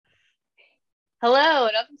Hello,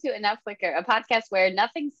 and welcome to Enough Wicker, a podcast where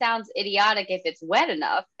nothing sounds idiotic if it's wet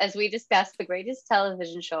enough, as we discuss the greatest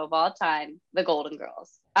television show of all time, The Golden Girls.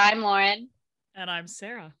 I'm Lauren. And I'm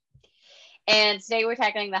Sarah. And today we're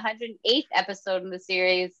tackling the 108th episode in the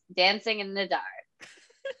series, Dancing in the Dark.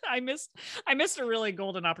 I missed a really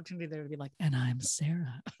golden opportunity there to be like, and I'm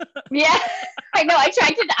Sarah. Yeah, I know. I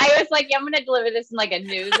was like, yeah, I'm going to deliver this in like a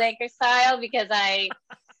news anchor style because I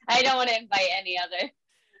don't want to invite any other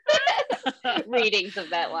readings of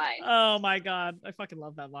that line. Oh my God. I fucking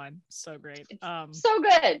love that line. So great. So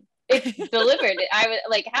good. It's delivered. I was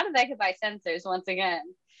like, how did that get by censors once again?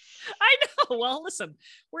 I know. Well, listen,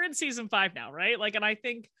 we're in season 5 now, right? Like, and I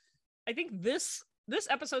think this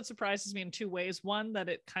episode surprises me in two ways. One, that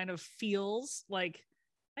it kind of feels like,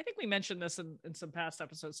 I think we mentioned this in some past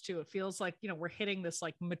episodes too. It feels like, we're hitting this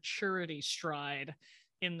like maturity stride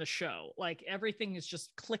in the show. Like everything is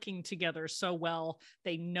just clicking together so well.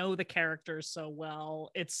 They know the characters so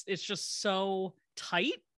well. It's just so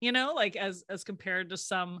tight, like as compared to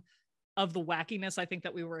some of the wackiness I think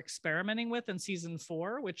that we were experimenting with in season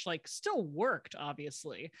 4, which like still worked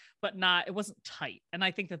obviously, but it wasn't tight. And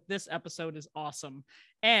I think that this episode is awesome.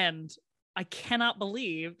 And I cannot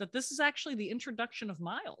believe that this is actually the introduction of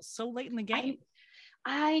Miles so late in the game.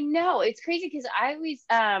 I know, it's crazy because I always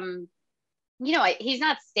he's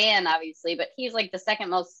not Stan obviously, but he's like the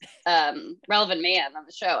second most relevant man on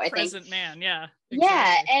the show. I Present think. Man, yeah. Exactly.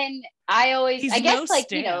 Yeah, and I guess no like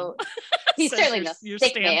Stan. He's certainly no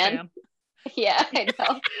stick man. Fan. Yeah, I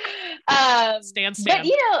know. Stan. But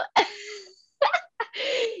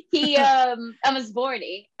he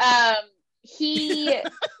Amasborny. He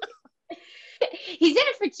he's in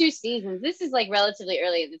it for 2 seasons. This is like relatively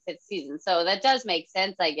early in the 5th season, so that does make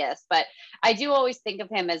sense, I guess. But I do always think of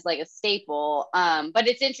him as like a staple. But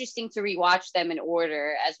it's interesting to rewatch them in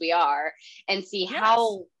order as we are and see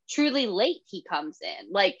how truly late he comes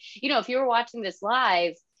in. Like, if you were watching this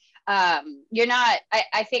live, you're not.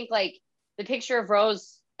 I think like the picture of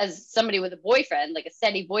Rose as somebody with a boyfriend, like a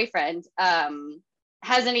steady boyfriend,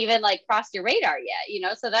 hasn't even like crossed your radar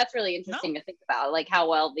yet, so that's really interesting to think about, like how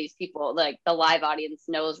well these people, like the live audience,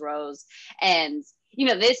 knows Rose. And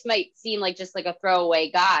this might seem like just like a throwaway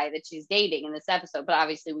guy that she's dating in this episode, but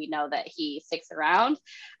obviously we know that he sticks around.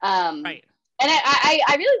 Right. And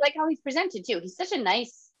I really like how he's presented too. He's such a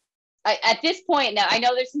nice, at this point now, I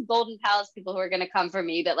know there's some Golden Palace people who are going to come for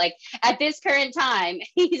me, but like at this current time,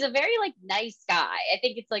 he's a very like nice guy. I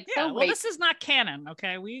think it's like so well, great. This is not canon,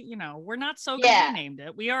 okay? We're not so good. We named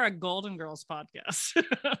it. We are a Golden Girls podcast.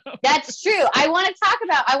 That's true. I want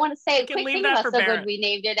to say a quick thing about so Barrett. Good we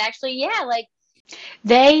named it. Actually, yeah, like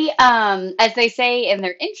they, as they say in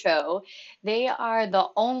their intro, they are the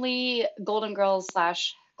only Golden Girls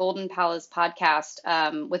 / Golden Palace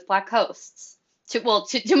podcast with Black hosts.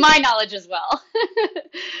 To my knowledge as well.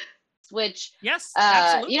 Which, yes,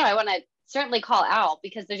 absolutely. I want to certainly call out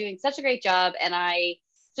because they're doing such a great job, and I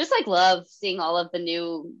just like love seeing all of the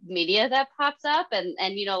new media that pops up, and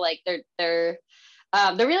like they're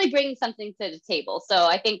really bringing something to the table. So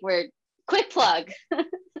I think we're quick plug.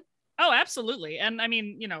 Oh, absolutely. And I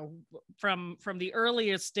mean, from the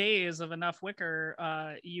earliest days of Enough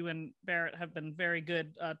Wicker, you and Barrett have been very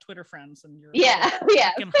good Twitter friends, and you're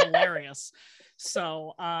fucking hilarious.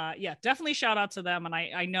 So definitely shout out to them. And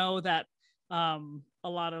I know that a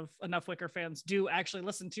lot of Enough Wicker fans do actually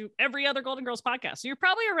listen to every other Golden Girls podcast. So you're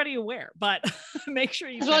probably already aware, but make sure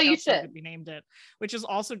you check out So Good We Named It, which is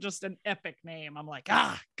also just an epic name. I'm like,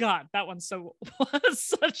 God, that one's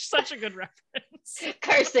such a good reference.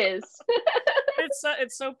 Curses.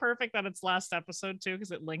 It's so perfect that it's last episode too, because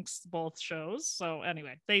it links both shows. So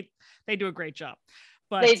anyway, they do a great job.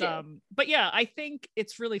 But yeah, I think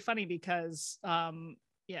it's really funny because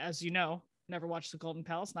as you know, never watched The Golden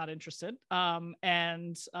Palace, not interested.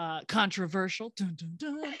 And controversial. Dun, dun,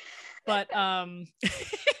 dun. But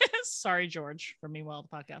sorry, George, for Meanwhile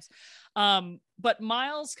the podcast. But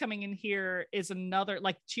Miles coming in here is another,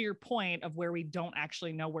 like, to your point of where we don't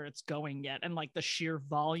actually know where it's going yet, and like the sheer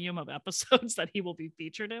volume of episodes that he will be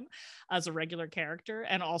featured in as a regular character,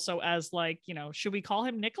 and also as like, should we call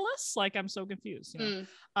him Nicholas? Like, I'm so confused. Or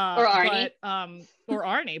Arnie. Or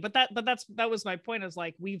Arnie. But that was my point, is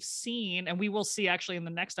like, we've seen, and we will see actually in the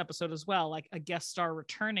next episode as well, like a guest star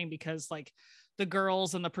returning, because like the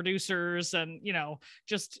girls and the producers and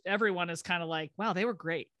just everyone is kind of like, wow, they were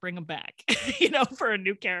great, bring them back. For a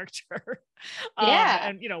new character.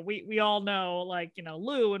 And we all know, like,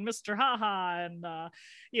 Lou and Mr. Haha and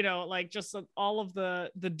like just all of the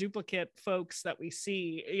duplicate folks that we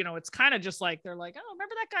see. It's kind of just like, they're like, oh,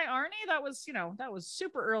 remember that guy Arnie? That was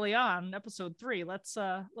super early on, episode 3. Let's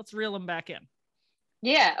reel him back in.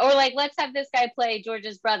 Yeah, or like let's have this guy play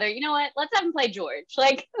George's brother. You know what? Let's have him play George.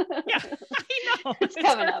 Like, yeah, I know it's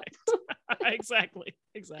coming perfect. Up. Exactly.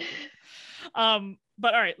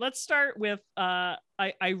 But all right, let's start with I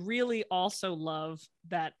really also love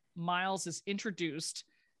that Miles is introduced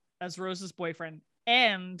as Rose's boyfriend,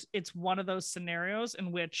 and it's one of those scenarios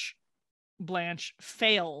in which Blanche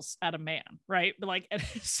fails at a man, right? But like, and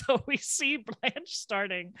so we see Blanche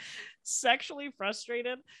starting sexually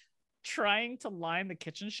frustrated, trying to line the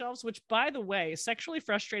kitchen shelves, which, by the way, sexually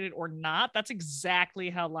frustrated or not, that's exactly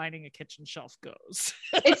how lining a kitchen shelf goes.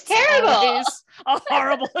 It's terrible. A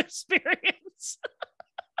horrible experience.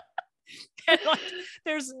 And like,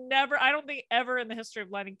 there's never, I don't think ever in the history of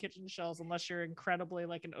lining kitchen shelves, unless you're incredibly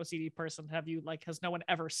like an OCD person, has no one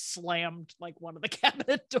ever slammed like one of the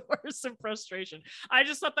cabinet doors in frustration. I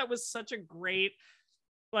just thought that was such a great,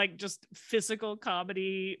 like, just physical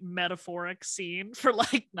comedy metaphoric scene for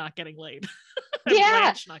like not getting laid. Yeah.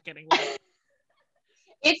 Blanche not getting laid.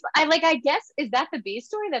 I guess, is that the B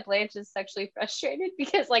story, that Blanche is sexually frustrated?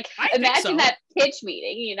 Because like, imagine that pitch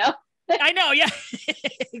meeting, you know? I know, yeah.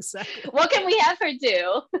 Exactly. What can we have her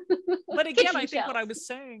do? But again, I think what I was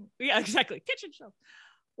saying, yeah, exactly, kitchen shelf.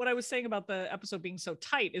 What I was saying about the episode being so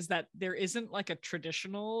tight is that there isn't like a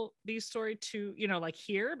traditional B story to, you know, like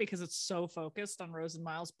here, because it's so focused on Rose and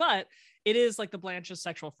Miles, but it is like the Blanche's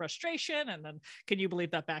sexual frustration. And then, can you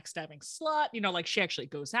believe that backstabbing slut? You know, like she actually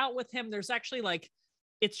goes out with him. There's actually like,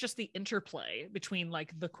 it's just the interplay between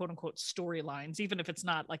like the quote unquote storylines, even if it's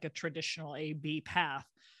not like a traditional A-B path.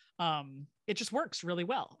 It just works really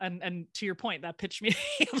well. And to your point, that pitch me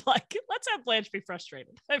like, let's have Blanche be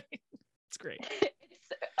frustrated. I mean, it's great.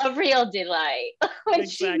 It's a real delight when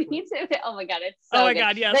exactly. she needs it. Oh my god, it's so oh my good.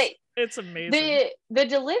 god, yes, it's amazing. The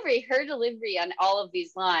delivery, her delivery on all of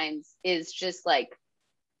these lines is just like,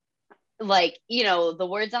 you know, the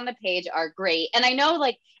words on the page are great. And I know,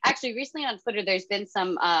 like, actually recently on Twitter there's been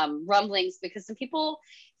some rumblings, because some people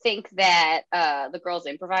think that the girls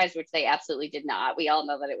improvised, which they absolutely did not. We all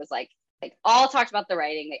know that it was like all talked about the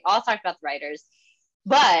writing, they all talked about the writers,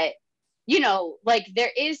 but you know, like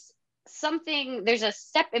there's a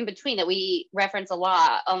step in between that we reference a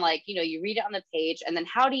lot on, like, you know, you read it on the page and then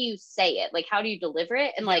how do you say it, like how do you deliver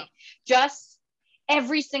it, and like just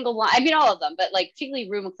every single line, I mean all of them, but like particularly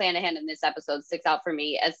Rue McClanahan in this episode sticks out for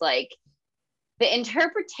me as like the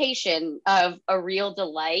interpretation of a real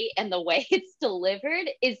delight, and the way it's delivered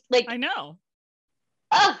is like, I know.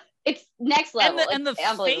 It's next level. And the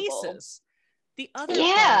faces. The other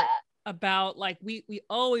part about, like, we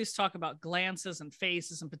always talk about glances and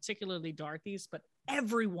faces, and particularly Dorothy's, but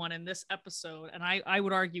everyone in this episode, and I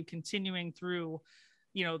would argue continuing through,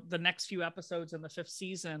 you know, the next few episodes in the 5th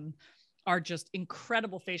season, are just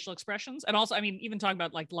incredible facial expressions. And also, I mean, even talking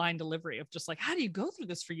about like line delivery of just like, how do you go through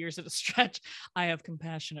this for years at a stretch? I have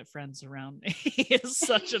compassionate friends around me. Is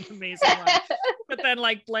such an amazing line. But then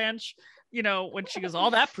like Blanche, you know, when she goes,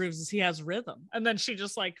 all that proves is he has rhythm. And then she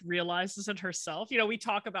just like realizes it herself. You know, we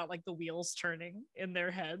talk about like the wheels turning in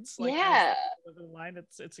their heads. Like, the line,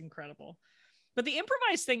 it's incredible. But the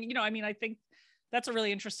improvised thing, you know, I mean, I think that's a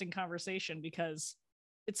really interesting conversation, because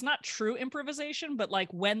it's not true improvisation, but like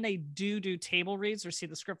when they do table reads or see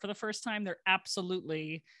the script for the first time, they're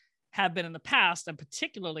absolutely have been in the past, and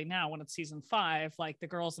particularly now when it's season 5, like the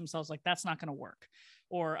girls themselves, like, that's not going to work,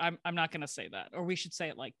 or I'm not going to say that, or we should say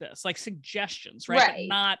it like this, like suggestions, right?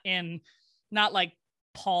 But not like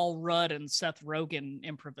Paul Rudd and Seth Rogen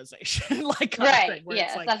improvisation, like, right? Thing, yeah,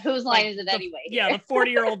 it's like, not whose line is it anyway? Yeah, the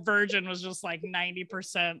 40-year-old virgin was just like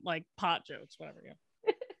 90% like pot jokes, whatever.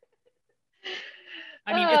 Yeah.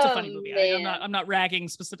 I mean, it's a funny movie. I'm not ragging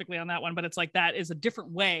specifically on that one, but it's like, that is a different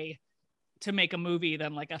way to make a movie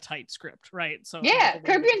than like a tight script, right? So yeah,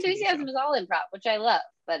 Curb Your Enthusiasm is all improv, which I love,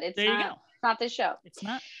 but it's not this show. It's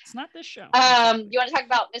not this show. You want to talk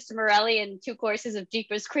about Mr. Morelli and 2 courses of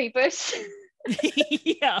Jeepers Creepers?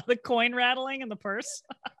 Yeah, the coin rattling in the purse.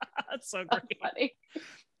 That's so great. So funny.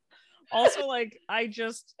 Also, like,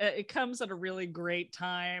 it comes at a really great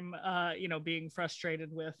time, you know, being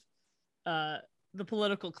frustrated with the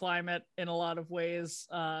political climate in a lot of ways,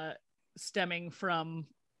 stemming from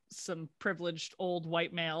some privileged old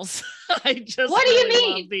white males. What do you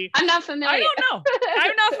mean? I'm not familiar. I don't know.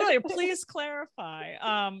 I'm not familiar. Please clarify.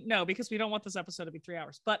 No, because we don't want this episode to be 3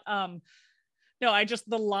 hours. But no,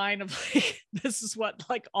 the line of like, this is what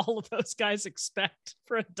like all of those guys expect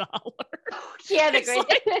for $1. Yeah, the great.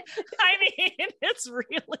 Like, I mean, it's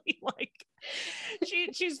really like,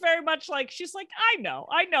 she's very much like, she's like, I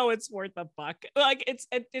know it's worth a buck. Like it's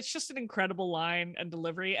just an incredible line and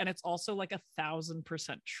delivery, and it's also like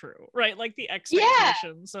 1,000% true, right? Like the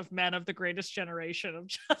expectations of men of the greatest generation of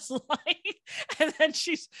just like, and then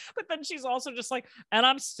she's also just like, and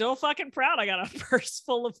I'm still fucking proud I got a purse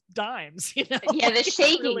full of dimes, you know? Yeah, the like,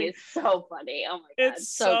 shaking really, is so funny. Oh my god,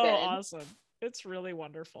 it's so good. awesome. It's really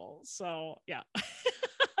wonderful. So yeah.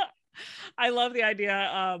 I love the idea.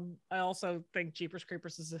 I also think Jeepers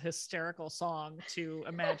Creepers is a hysterical song to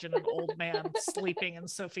imagine an old man sleeping in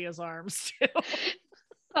Sophia's arms too.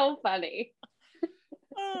 So funny.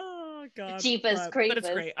 Oh god. Jeepers But Creepers. it's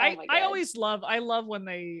great. Oh my god. I love when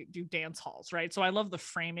they do dance halls, right? So I love the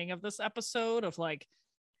framing of this episode of like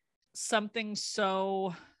something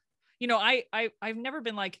so, you know, I've never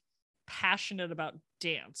been like passionate about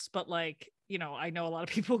dance, but like, you know, I know a lot of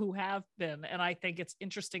people who have been, and I think it's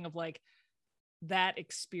interesting of like that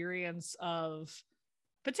experience of,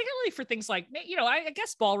 particularly for things like, you know, I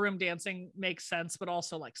guess ballroom dancing makes sense, but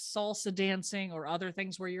also like salsa dancing or other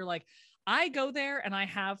things where you're like, I go there and I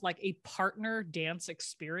have like a partner dance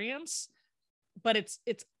experience, but it's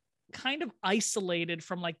kind of isolated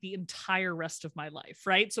from like the entire rest of my life,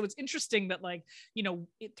 right? So it's interesting that like, you know,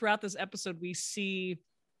 throughout this episode we see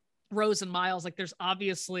Rose and Miles, like there's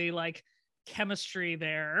obviously like chemistry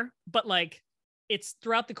there, but like it's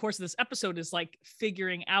throughout the course of this episode is like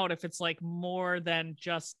figuring out if it's like more than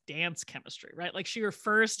just dance chemistry, right? Like she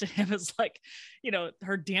refers to him as like, you know,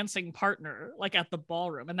 her dancing partner, like at the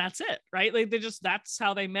ballroom, and that's it, right? Like that's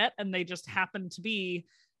how they met, and they just happen to be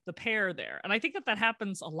the pair there. And I think that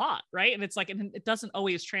happens a lot, right? And it's like, and it doesn't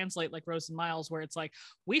always translate like Rose and Miles, where it's like,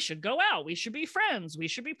 we should go out, we should be friends, we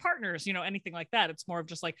should be partners, you know, anything like that. It's more of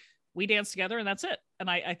just like, we dance together and that's it. And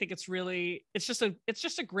I think it's just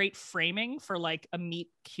a great framing for like a meet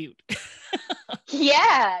cute.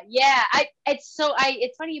 Yeah. It's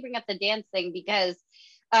funny you bring up the dance thing because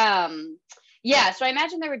yeah, so I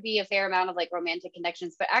imagine there would be a fair amount of like romantic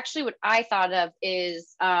connections, but actually what I thought of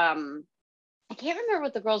is I can't remember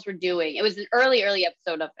what the girls were doing. It was an early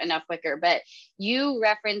episode of Enough Wicker, but you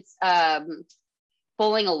referenced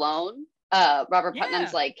Bowling Alone, Robert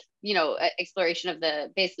Putnam's like, you know, exploration of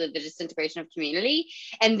basically the disintegration of community.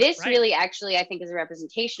 And this really actually, I think, is a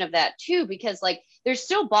representation of that too, because like there's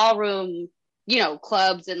still ballroom, you know,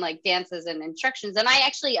 clubs and like dances and instructions. And I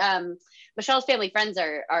actually, Michelle's family friends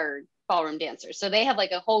are ballroom dancers. So they have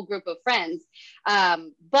like a whole group of friends.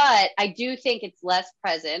 But I do think it's less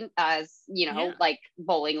present as, you know, like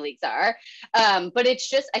bowling leagues are. But it's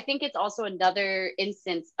just, I think it's also another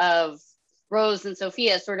instance of Rose and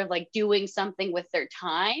Sophia sort of like doing something with their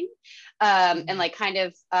time and like kind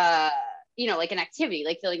of, you know, like an activity,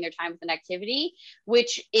 like filling their time with an activity,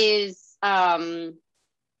 which is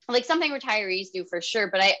like something retirees do for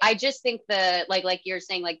sure. But I just think the, like you're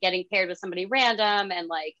saying, like getting paired with somebody random and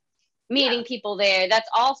like meeting people there, that's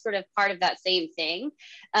all sort of part of that same thing.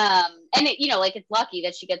 And it, you know, like it's lucky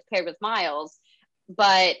that she gets paired with Miles,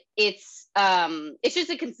 but it's just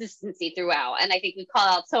a consistency throughout. And I think we call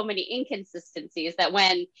out so many inconsistencies that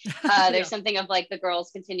when there's something of like the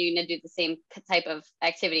girls continuing to do the same type of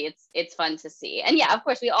activity, it's fun to see. And yeah, of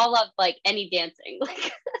course we all love like any dancing.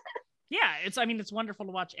 Yeah, it's wonderful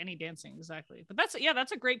to watch any dancing, exactly. But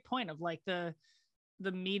that's a great point of like the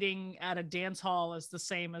meeting at a dance hall is the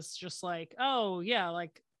same as just like, oh yeah,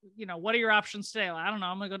 like, you know, what are your options today? Like, I don't know,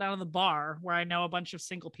 I'm gonna go down to the bar where I know a bunch of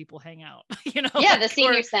single people hang out. You know, yeah, like, the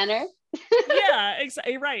senior center. Yeah,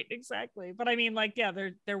 exactly. But I mean, like, yeah,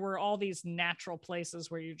 there were all these natural places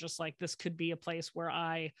where you're just like, this could be a place where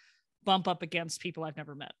I bump up against people I've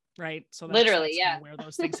never met, right? So that's kind of where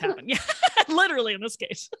those things happen. Yeah, literally in this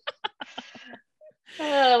case.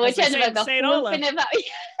 Which end of a whooping about.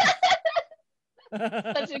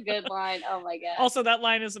 Such a good line. Oh my god. Also, that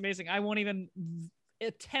line is amazing. I won't even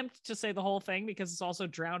attempt to say the whole thing because it's also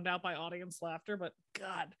drowned out by audience laughter, but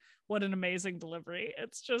god, what an amazing delivery.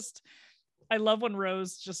 It's just, I love when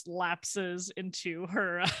Rose just lapses into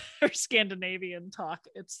her her Scandinavian talk.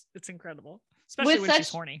 It's incredible, especially when she's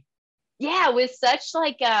horny. Yeah, with such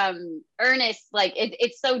like earnest, like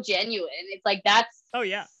it's so genuine. It's like that's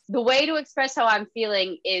the way to express how I'm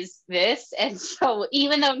feeling is this. And so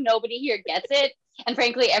even though nobody here gets it, and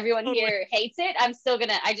frankly everyone here hates it,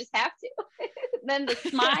 I just have to. Then the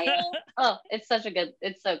smile, oh, it's so good.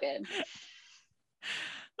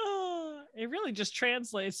 Oh, it really just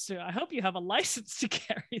translates to, I hope you have a license to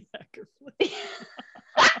carry that graffiti.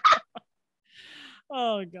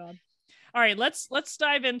 Oh god. All right, let's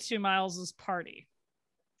dive into Miles's party.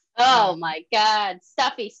 Oh my god,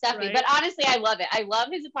 stuffy. Right? But honestly, I love it. I love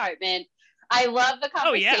his apartment. I love the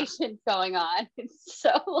conversations going on. It's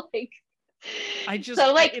so like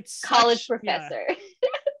So like it's college such, professor.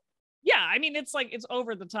 Yeah, I mean, it's like, it's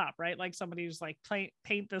over the top, right? Like somebody who's like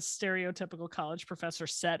paint this stereotypical college professor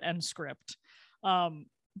set and script.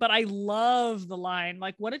 But I love the line,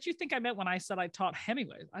 like, what did you think I meant when I said I taught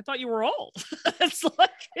Hemingway? I thought you were old. It's like,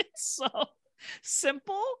 it's so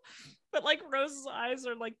simple, but like Rose's eyes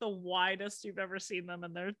are like the widest you've ever seen them,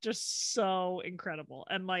 and they're just so incredible.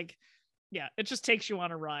 And like, yeah, it just takes you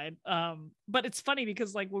on a ride. But it's funny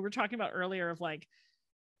because like we were talking about earlier of like,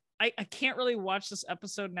 I can't really watch this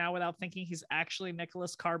episode now without thinking he's actually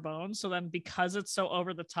Nicholas Carbone. So then because it's so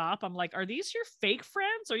over the top, I'm like, are these your fake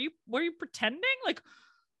friends? Were you pretending? Like,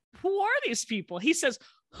 who are these people? He says,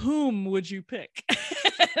 whom would you pick?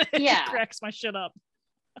 Yeah. It cracks my shit up.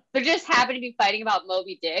 They're just happen to be fighting about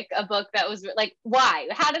Moby Dick, a book that was like, why?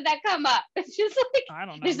 How did that come up? It's just like, I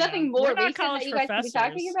don't know. There's nothing more recent that you guys could be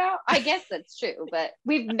talking about. I guess that's true, but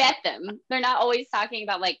we've met them. They're not always talking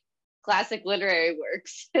about like classic literary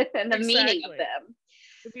works and the meaning of them.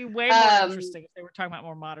 It'd be way more interesting if they were talking about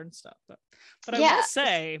more modern stuff. But I will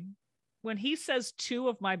say, when he says two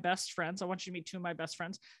of my best friends, I want you to meet two of my best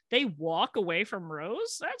friends, they walk away from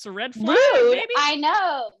Rose. That's a red flag, baby. I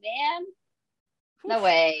know, man. No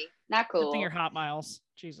way. Not cool. Good thing you're hot, Miles.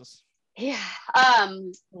 Jesus. Yeah.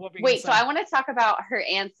 Wait, so I want to talk about her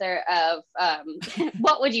answer of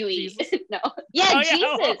what would you eat? No. Yeah,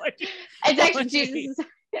 Jesus. It's actually Jesus.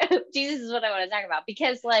 Jesus is what I want to talk about,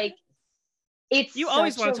 because like you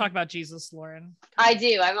always want to talk about Jesus, Lauren. I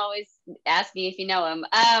do. I'm always asking if you know him.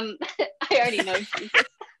 I already know Jesus.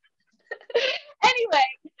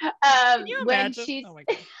 Anyway, when she's oh my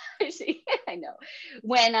God. I know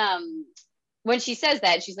when she says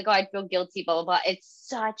that, she's like, oh, I feel guilty, blah, blah, blah. It's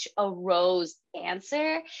such a Rose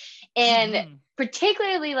answer. And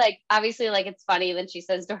particularly, like, obviously, like, it's funny when she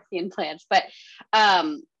says Dorothy and Blanche, but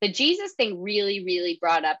the Jesus thing really, really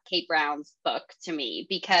brought up Kate Brown's book to me,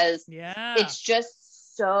 because it's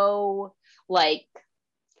just so, like,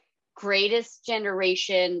 greatest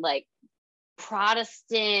generation, like,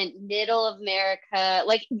 Protestant, middle of America,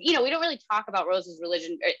 like, you know, we don't really talk about Rose's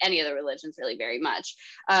religion or any other religions really very much,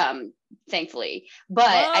 thankfully, but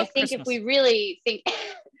I think Christmas. If we really think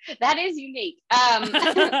that is unique,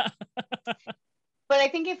 but I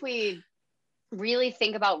think if we really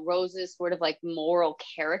think about Rose's sort of like moral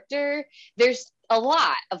character, there's a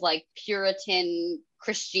lot of like Puritan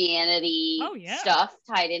Christianity stuff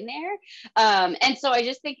tied in there, and so I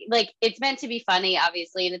just think like it's meant to be funny,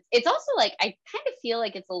 obviously, and it's also like I kind of feel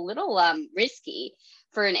like it's a little risky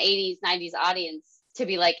for an 80s 90s audience to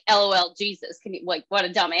be like, LOL Jesus, can you, like, what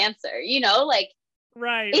a dumb answer, you know, like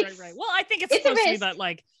right. Well, I think it's supposed to be that,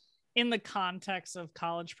 like, in the context of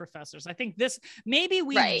college professors. I think this, maybe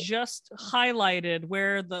we just highlighted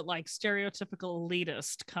where the like stereotypical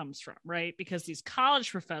elitist comes from, right? Because these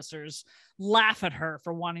college professors laugh at her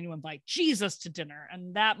for wanting to invite Jesus to dinner.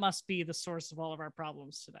 And that must be the source of all of our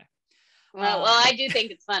problems today. Well, I do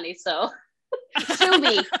think it's funny, so sue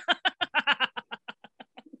me.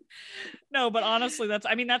 No, but honestly, that's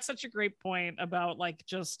such a great point about like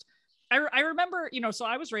just, I remember, you know, so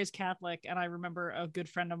I was raised Catholic, and I remember a good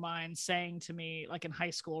friend of mine saying to me, like in high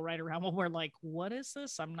school, right around when we're like, what is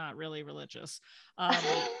this? I'm not really religious.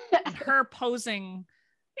 And her posing,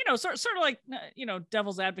 you know, sort of like, you know,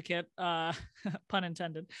 devil's advocate, pun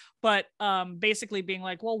intended, but basically being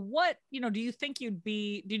like, well, what, you know, did you think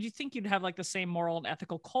you'd have like the same moral and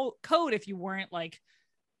ethical code if you weren't like,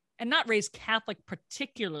 and not raised Catholic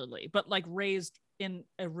particularly, but like raised in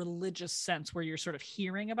a religious sense where you're sort of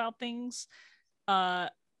hearing about things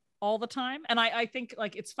all the time. And I think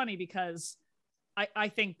like, it's funny because I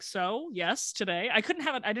think so. Yes. Today I didn't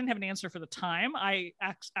have an answer for the time. I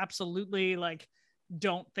absolutely like,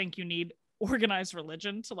 don't think you need organized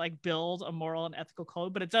religion to like build a moral and ethical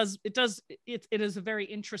code, but it is a very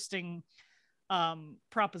interesting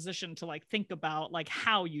proposition to like think about like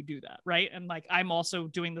how you do that. Right. And like, I'm also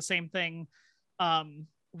doing the same thing,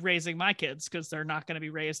 raising my kids, because they're not going to be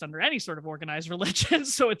raised under any sort of organized religion.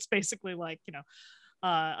 So it's basically like, you know,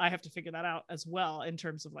 I have to figure that out as well in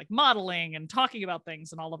terms of like modeling and talking about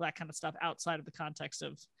things and all of that kind of stuff outside of the context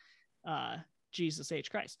of Jesus H.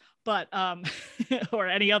 Christ, but or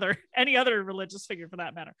any other religious figure for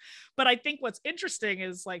that matter. But I think what's interesting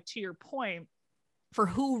is like, to your point, for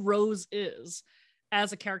who Rose is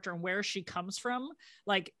as a character and where she comes from,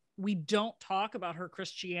 like, we don't talk about her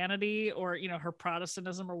Christianity or, you know, her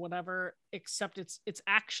Protestantism or whatever, except it's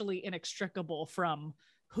actually inextricable from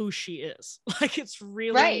who she is. Like, it's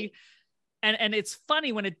really, and it's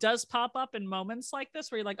funny when it does pop up in moments like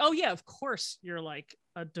this where you're like, oh yeah, of course you're like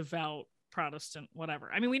a devout Protestant,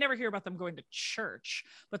 whatever. I mean, we never hear about them going to church,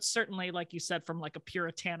 but certainly, like you said, from like a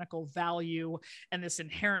puritanical value and this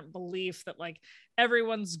inherent belief that like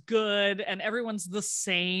everyone's good and everyone's the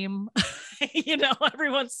same, you know,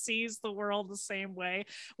 everyone sees the world the same way.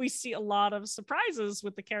 We see a lot of surprises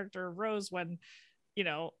with the character of Rose when, you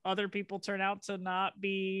know, other people turn out to not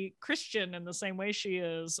be Christian in the same way she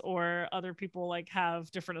is, or other people like have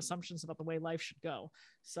different assumptions about the way life should go.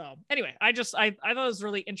 So anyway, I thought it was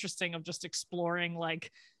really interesting of just exploring like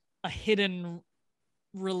a hidden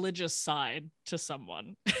religious side to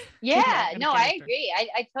someone. Yeah, no, I agree.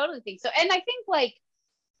 I totally think so. And I think like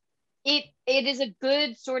it is a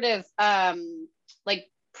good sort of like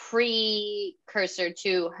precursor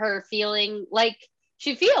to her feeling like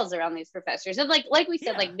she feels around these professors. And like we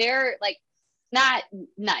said, like they're like not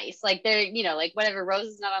nice. Like they're, you know, like whatever, Rose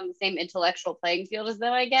is not on the same intellectual playing field as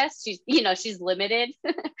them, I guess. She's, you know, she's limited.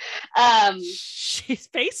 She's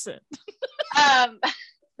basic.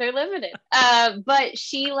 They're limited. But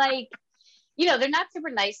she like, you know, they're not super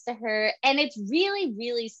nice to her. And it's really,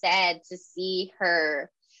 really sad to see her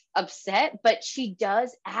upset, but she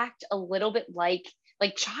does act a little bit like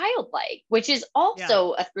childlike, which is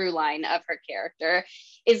also a through line of her character,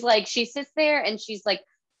 is like she sits there and she's like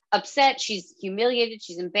upset, she's humiliated,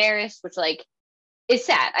 she's embarrassed, which like is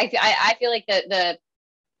sad. I feel like the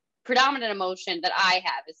predominant emotion that I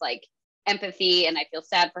have is like empathy, and I feel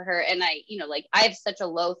sad for her, and I, you know, like I have such a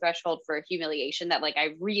low threshold for humiliation that like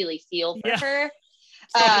I really feel for her.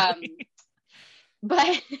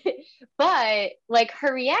 But like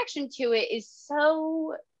her reaction to it is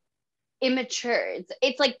so immature.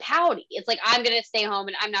 It's like pouty. It's like, I'm gonna stay home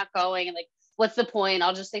and I'm not going, and like what's the point,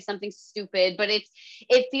 I'll just say something stupid. But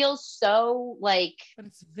it feels so like, but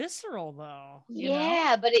it's visceral though, you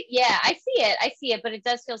know? But I see it, but it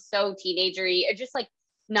does feel so teenagery, or just like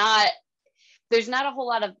not, there's not a whole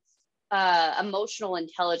lot of emotional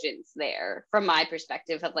intelligence there from my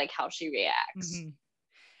perspective of like how she reacts.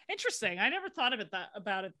 Interesting. I never thought of it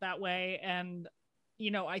about it that way. And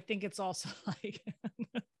you know, I think it's also like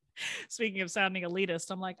speaking of sounding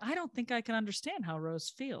elitist, I'm like, I don't think I can understand how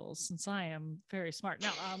Rose feels since I am very smart.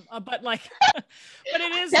 No, but like, but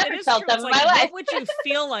it is true. It's like, what would you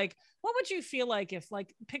feel like? What would you feel like if,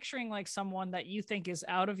 like, picturing like someone that you think is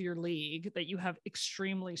out of your league, that you have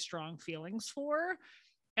extremely strong feelings for,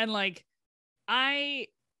 and like, I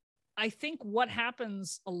think what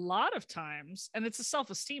happens a lot of times, and it's a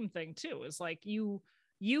self-esteem thing too, is like you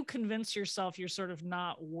convince yourself you're sort of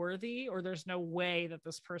not worthy, or there's no way that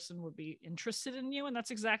this person would be interested in you. And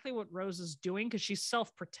that's exactly what Rose is doing, because she's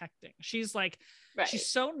self-protecting. She's like, she's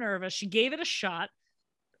so nervous. She gave it a shot.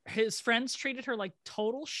 His friends treated her like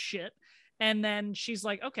total shit. And then she's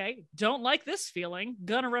like, okay, don't like this feeling,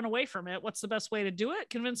 gonna run away from it. What's the best way to do it?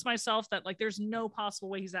 Convince myself that like there's no possible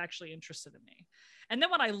way he's actually interested in me. And then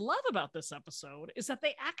what I love about this episode is that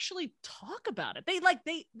they actually talk about it.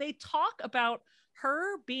 They talk about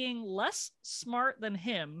her being less smart than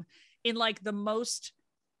him in like the most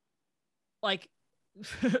like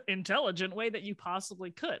intelligent way that you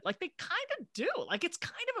possibly could. Like they kind of do. Like it's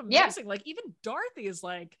kind of amazing. Like even Dorothy is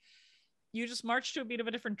like, you just march to a beat of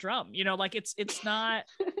a different drum, you know, like it's not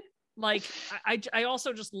like, I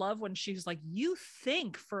also just love when she's like, you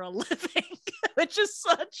think for a living, which is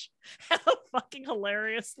such a fucking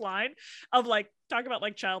hilarious line of like, talk about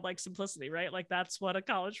like childlike simplicity, right? Like that's what a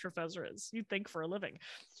college professor is. You think for a living.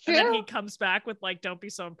 And then he comes back with like, don't be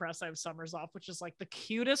so impressed, I have summers off, which is like the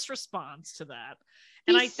cutest response to that.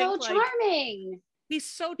 And I think so charming. He's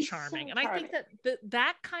so charming. And I think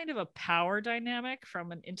that kind of a power dynamic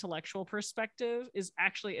from an intellectual perspective is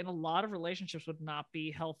actually in a lot of relationships would not be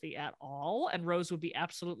healthy at all. And Rose would be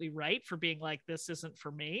absolutely right for being like, this isn't for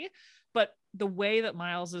me. But the way that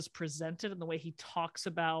Miles is presented and the way he talks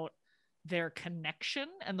about their connection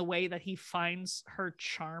and the way that he finds her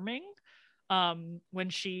charming when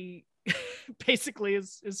she basically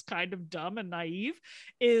is kind of dumb and naive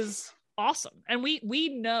is awesome. And we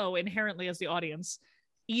know inherently as the audience,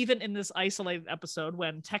 even in this isolated episode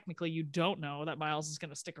when technically you don't know that Miles is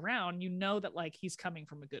going to stick around, you know that like he's coming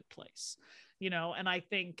from a good place, you know. And I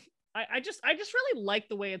think I just really like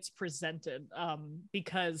the way it's presented,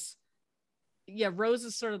 because Rose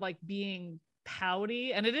is sort of like being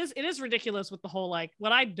pouty, and it is ridiculous with the whole like,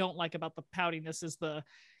 what I don't like about the poutiness is the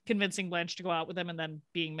convincing Blanche to go out with him and then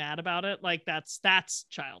being mad about it. Like that's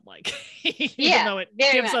childlike. Even though it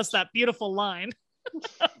gives us that beautiful line.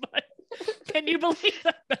 But can you believe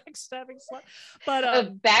that backstabbing slut? But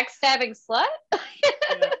a backstabbing slut?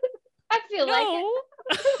 I feel like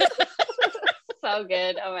it. So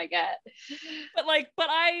good. Oh my God. But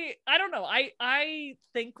I don't know. I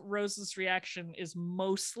think Rose's reaction is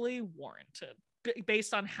mostly warranted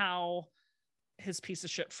based on how his piece of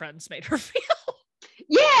shit friends made her feel.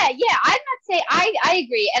 Yeah, I'm not saying I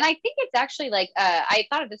agree, and I think it's actually like I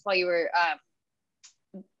thought of this while you were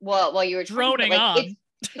while you were droning talking,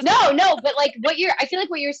 on. No, but like I feel like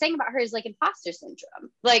what you're saying about her is like imposter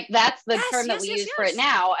syndrome. Like that's the term that we use for it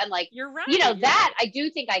now, and like you're right. That I do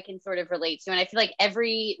think I can sort of relate to, and I feel like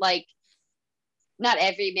every like not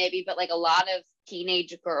every maybe, but like a lot of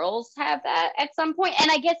teenage girls have that at some point,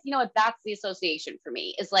 and I guess that's the association for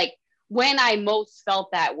me is like when I most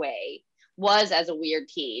felt that way was as a weird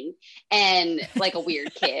teen and like a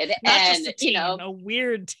weird kid Not and just a teen, a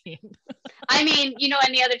weird teen. I mean,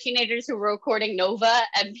 and the other teenagers who were recording Nova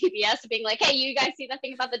and PBS being like, hey, you guys see that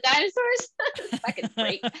thing about the dinosaurs? Fucking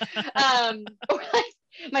freak. Or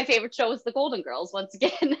like, my favorite show was The Golden Girls once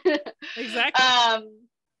again. Exactly.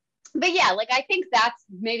 But yeah, like I think that's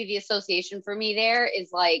maybe the association for me there is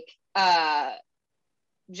like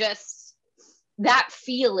just that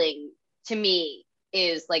feeling to me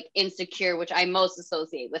is like insecure, which I most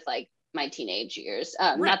associate with like my teenage years.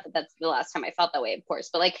 Right. Not that that's the last time I felt that way, of course,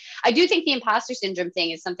 but like I do think the imposter syndrome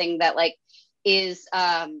thing is something that like is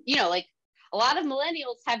like a lot of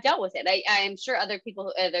millennials have dealt with it. I am sure other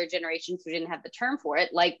people, other generations who didn't have the term for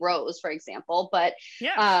it, like Rose, for example, but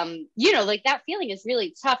like that feeling is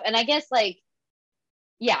really tough. And I guess like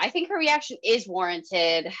yeah, I think her reaction is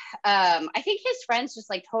warranted. I think his friends just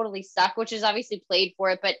like totally suck, which is obviously played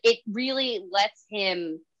for it, but it really lets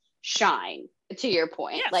him shine, to your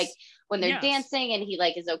point. Yes. Like when they're dancing and he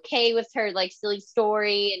like is okay with her like silly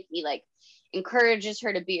story and he like encourages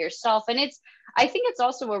her to be herself. And I think it's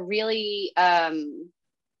also a really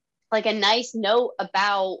like a nice note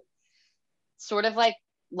about sort of like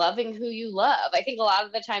loving who you love. I think a lot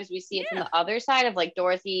of the times we see it from the other side of like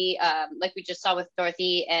Dorothy, like we just saw with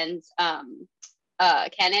Dorothy and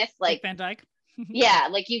Kenneth, like Van Dyke. Yeah,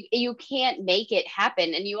 like you can't make it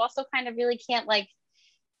happen, and you also kind of really can't like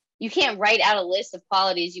you can't write out a list of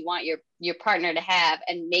qualities you want your partner to have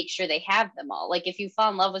and make sure they have them all. Like if you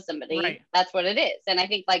fall in love with somebody, that's what it is. And I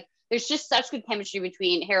think like there's just such good chemistry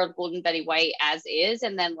between Harold Gould and Betty White as is,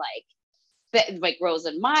 and then like Rose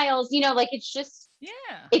and Miles, like it's just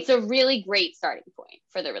it's a really great starting point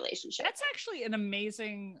for the relationship. That's actually an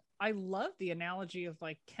amazing, I love the analogy of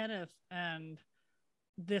like Kenneth and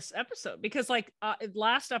this episode, because like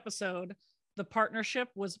last episode the partnership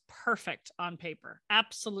was perfect on paper,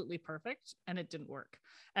 absolutely perfect, and it didn't work.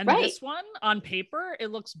 And this one on paper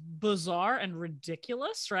it looks bizarre and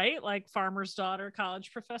ridiculous, right? Like farmer's daughter,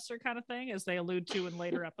 college professor kind of thing, as they allude to in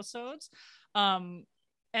later episodes, and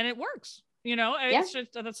it works. It's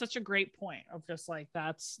just that's such a great point of just like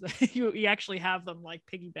that's you actually have them like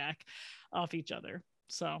piggyback off each other.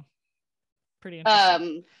 So pretty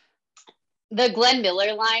interesting. The Glenn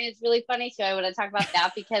Miller line is really funny too. I want to talk about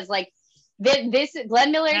that because like this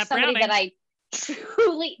Glenn Miller is somebody that I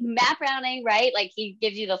truly Matt Browning, right? Like he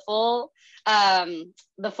gives you the full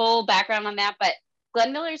background on that, but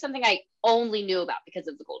Glenn Miller is something I only knew about because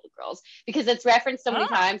of the Golden Girls, because it's referenced so many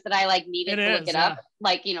times that I like needed to look it up.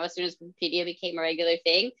 Like, as soon as Wikipedia became a regular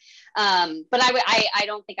thing. But I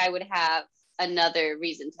don't think I would have another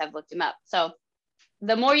reason to have looked him up. So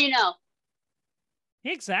the more you know.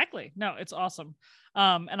 Exactly. No, it's awesome.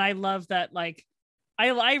 And I love that, like,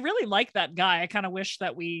 I really like that guy. I kind of wish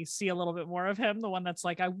that we see a little bit more of him. The one that's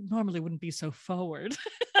like, I normally wouldn't be so forward.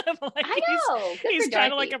 Like, I know. He's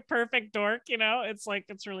kind of like a perfect dork, It's like,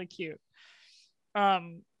 it's really cute. But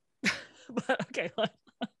okay,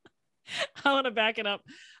 I want to back it up.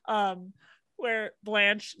 Where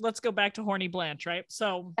Blanche, let's go back to horny Blanche, right?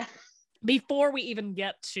 So before we even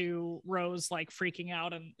get to Rose like freaking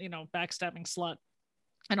out and backstabbing slut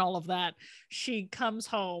and all of that, she comes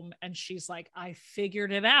home and she's like, I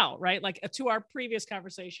figured it out, right? Like to our previous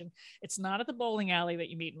conversation, it's not at the bowling alley that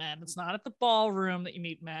you meet men. It's not at the ballroom that you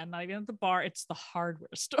meet men, not even at the bar. It's the hardware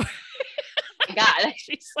store. God,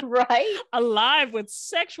 she's like, alive with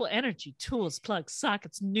sexual energy, tools, plugs,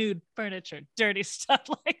 sockets, nude furniture, dirty stuff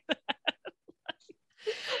like that.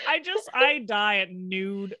 I die at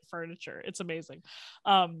nude furniture. It's amazing.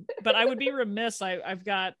 But I would be remiss. I've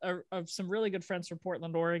got some really good friends from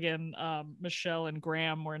Portland, Oregon. Michelle and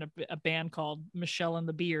Graham were in a band called Michelle and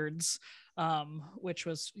the Beards, which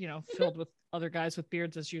was, filled with other guys with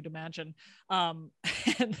beards, as you'd imagine. And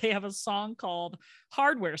they have a song called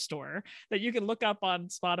Hardware Store that you can look up on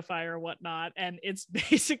Spotify or whatnot. And it's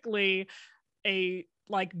basically a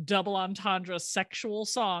like double entendre sexual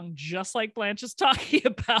song, just like Blanche is talking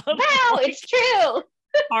about. Wow, like, it's true.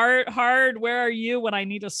 hard, where are you when I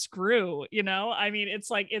need a screw? You know, I mean, it's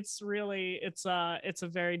like, it's really, it's a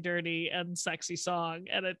very dirty and sexy song,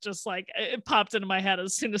 and it just like, it popped into my head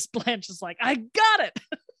as soon as Blanche is like, I got it.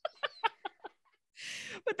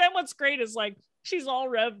 But then what's great is like, she's all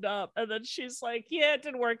revved up, and then she's like, yeah, it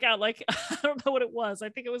didn't work out. Like, I don't know what it was. I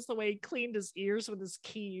think it was the way he cleaned his ears with his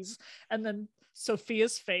keys, and then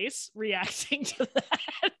Sophia's face reacting to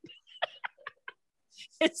that.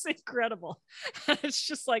 It's incredible. It's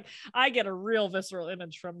just like, I get a real visceral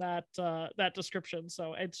image from that that description.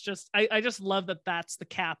 So it's just, I just love that that's the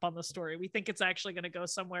cap on the story. We think it's actually going to go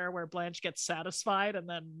somewhere where Blanche gets satisfied, and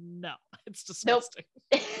then no, it's disgusting.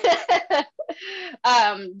 Nope.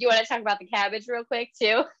 Do you want to talk about the cabbage real quick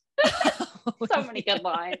too? So many good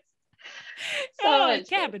lines. So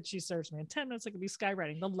cabbage she serves me in 10 minutes. I could be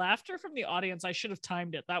skywriting. The laughter from the audience, I should have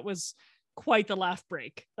timed it. That was quite the laugh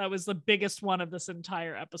break. That was the biggest one of this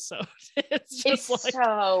entire episode. It's like,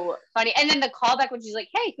 so funny. And then the callback when she's like,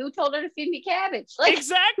 hey, who told her to feed me cabbage? Like,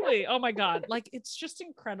 exactly. Oh my God. Like, it's just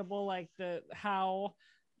incredible. Like how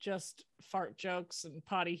just fart jokes and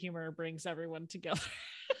potty humor brings everyone together.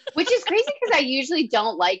 Which is crazy because I usually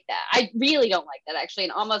don't like that. I really don't like that actually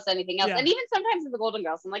in almost anything else. Yeah. And even sometimes in the Golden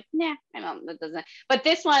Girls, I'm like, nah, I don't, that doesn't. But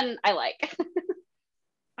this one I like.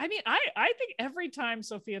 I mean, I think every time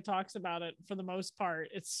Sophia talks about it, for the most part,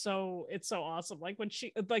 it's so awesome. Like when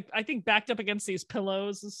she, like, I think backed up against these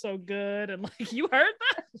pillows is so good. And like, you heard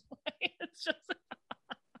that? It's just,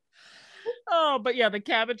 oh, but yeah, the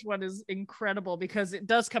cabbage one is incredible because it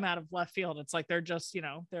does come out of left field. It's like, they're just, you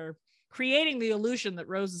know, they're creating the illusion that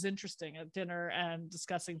Rose is interesting at dinner and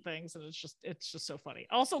discussing things, and it's just so funny.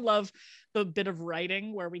 I also love the bit of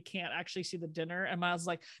writing where we can't actually see the dinner, and Miles is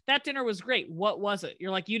like, that dinner was great, what was it?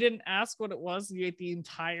 You're like, you didn't ask what it was, you ate the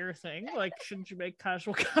entire thing. Like, shouldn't you make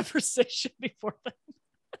casual conversation before that?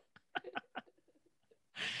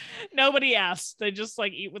 Nobody asked, they just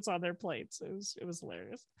like eat what's on their plates. It was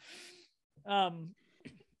hilarious.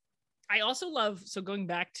 I also love, so going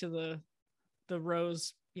back to the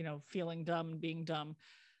Rose, you know, feeling dumb and being dumb,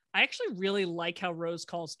 I actually really like how Rose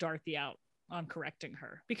calls Dorothy out on correcting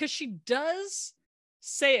her, because she does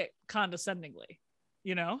say it condescendingly,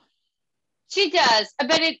 you know? She does,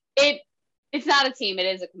 but it's not a team, it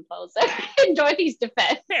is a composer. In Dorothy's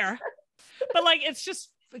defense. Fair. But like, it's just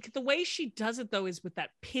like, the way she does it though is with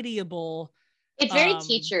that pitiable, it's very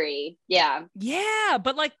teachery. Yeah,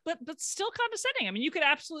 but like, but still condescending. I mean, you could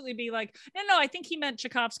absolutely be like, no, I think he meant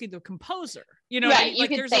Tchaikovsky the composer, you know, right? Like,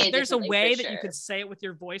 there's a way that sure. you could say it with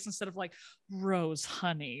your voice instead of like, Rose,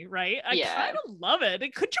 honey, right? I yeah. kind of love it.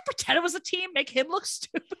 Could you pretend it was a team, make him look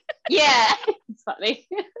stupid? Yeah, it's funny.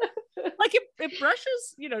 Like it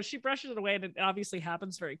brushes, you know, she brushes it away, and it obviously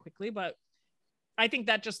happens very quickly, but I think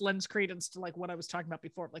that just lends credence to like what I was talking about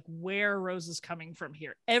before, like where Rose is coming from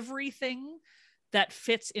here. Everything that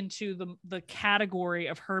fits into the category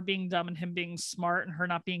of her being dumb and him being smart, and her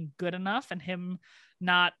not being good enough, and him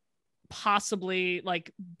not possibly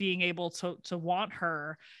like being able to want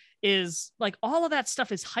her, is like, all of that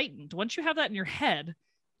stuff is heightened. Once you have that in your head,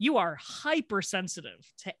 you are hypersensitive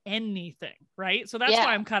to anything, right? So that's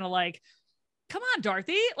why I'm kind of like, come on,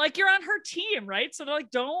 Dorothy, like, you're on her team, right? So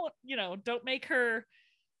like, don't make her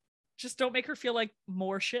feel like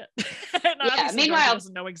more shit. And meanwhile, Dorothy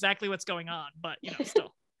doesn't know exactly what's going on, but you know,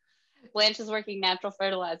 still. Blanche is working natural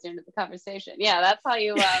fertilizer into the conversation. Yeah, that's how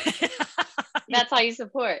you that's how you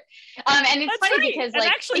support. And it's that's funny right. Because, and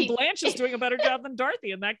like, actually Blanche is doing a better job than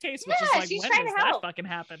Dorothy in that case, which is like, when does that fucking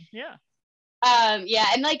happen? Yeah. Yeah,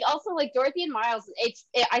 and like also like Dorothy and Miles,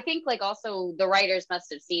 I think like also the writers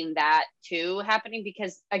must have seen that too happening,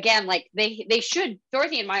 because again, like they should,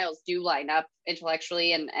 Dorothy and Miles do line up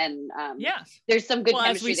intellectually, and there's some good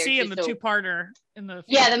chemistry as we see in the two-parter in the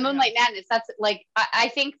the Moonlight Madness. That's like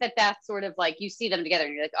I think that's sort of like, you see them together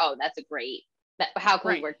and you're like, oh, that's a great, how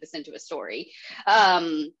can we work this into a story?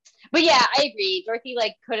 But yeah, I agree. Dorothy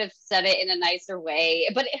like could have said it in a nicer way,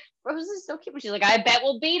 but Rose is so cute when she's like, I bet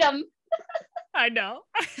we'll beat them. I know.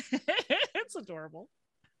 It's adorable.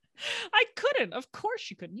 I couldn't. Of course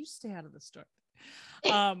you couldn't. You stay out of the story.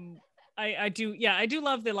 I do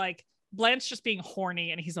love the like Blanche just being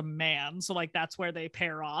horny and he's a man, so like that's where they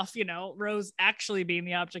pair off, you know, Rose actually being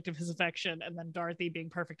the object of his affection, and then Dorothy being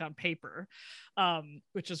perfect on paper,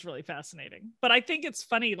 which is really fascinating. But I think it's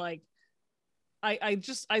funny, like I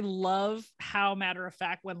love how matter of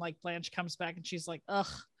fact when like Blanche comes back and she's like,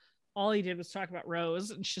 ugh, all he did was talk about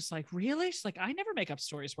Rose, and she's like, really? She's like, I never make up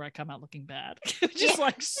stories where I come out looking bad. Just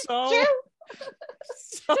like so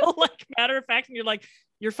like matter of fact, and you're like,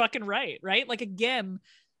 you're fucking right? Like again,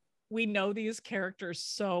 we know these characters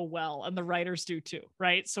so well, and the writers do too,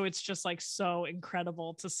 right? So it's just like so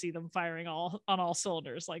incredible to see them firing on all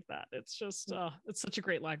cylinders like that. It's just it's such a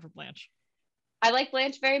great line from Blanche. I like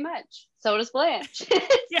Blanche very much. So does Blanche.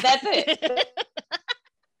 Yeah. That's it.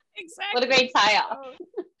 Exactly. What a great tie-off.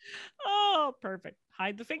 Oh, perfect.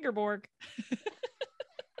 Hide the fingerborg.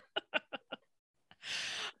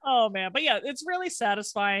 Oh man, but yeah, it's really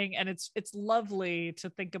satisfying, and it's lovely to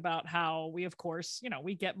think about how we, of course,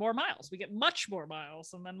 we get more Miles, we get much more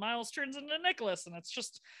Miles, and then Miles turns into Nicholas, and it's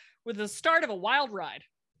just with the start of a wild ride.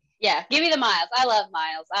 Yeah, give me the Miles. I love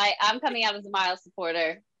Miles. I'm coming out as a Miles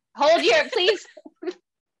supporter. Hold your, please.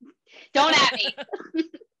 Don't at me.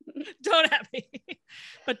 Don't at me.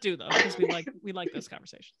 But do though, because we like those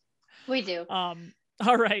conversations. We do. All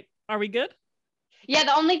right, are we good? Yeah,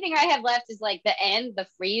 the only thing I have left is like the end, the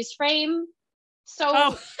freeze frame.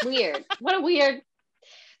 So weird. What a weird.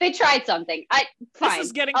 They tried something. Fine. This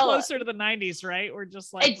is getting closer to the 90s, right? We're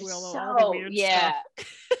just like all the weird stuff.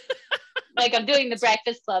 Like I'm doing the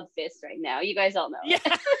Breakfast Club fist right now. You guys all know. Yeah.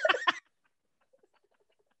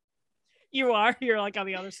 You are. You're like on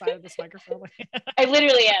the other side of this microphone. I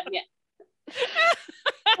literally am.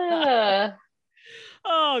 Yeah.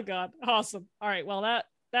 Oh God, awesome. All right, well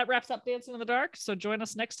that wraps up Dancing in the Dark. So join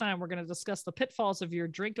us next time. We're going to discuss the pitfalls of your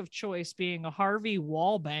drink of choice being a Harvey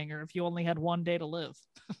Wallbanger if you only had one day to live.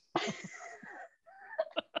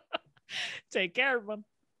 Take care, everyone.